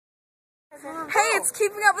Hey, it's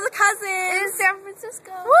Keeping Up with the Cousins. In San Francisco.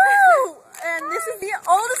 Woo! And this is the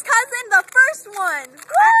oldest cousin, the first one.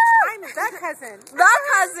 I'm the cousin. The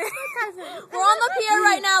cousin. We're on the pier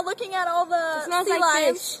right now looking at all the sea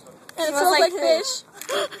lions. And it smells like fish.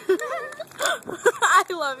 I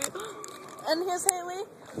love you. And here's Haley.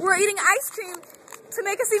 We're eating ice cream to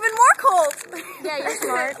make us even more cold. Yeah, you're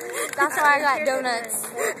smart. That's why I got donuts.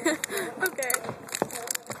 Okay.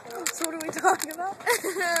 So what are we talking about?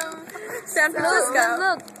 San Francisco.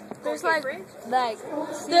 Look, there's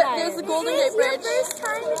there's the Golden Gate Bridge. First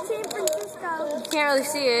time in San Francisco. You can't really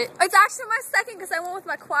see it. It's actually my second because I went with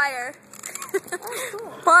my choir. Oh,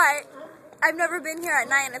 cool. But I've never been here at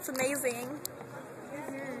night and it's amazing.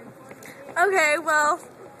 Okay, well,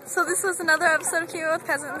 so this was another episode of Keeping Up with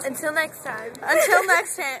Cousins. Until next time. Until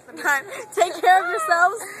next time, take care of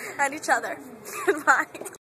yourselves and each other. Goodbye.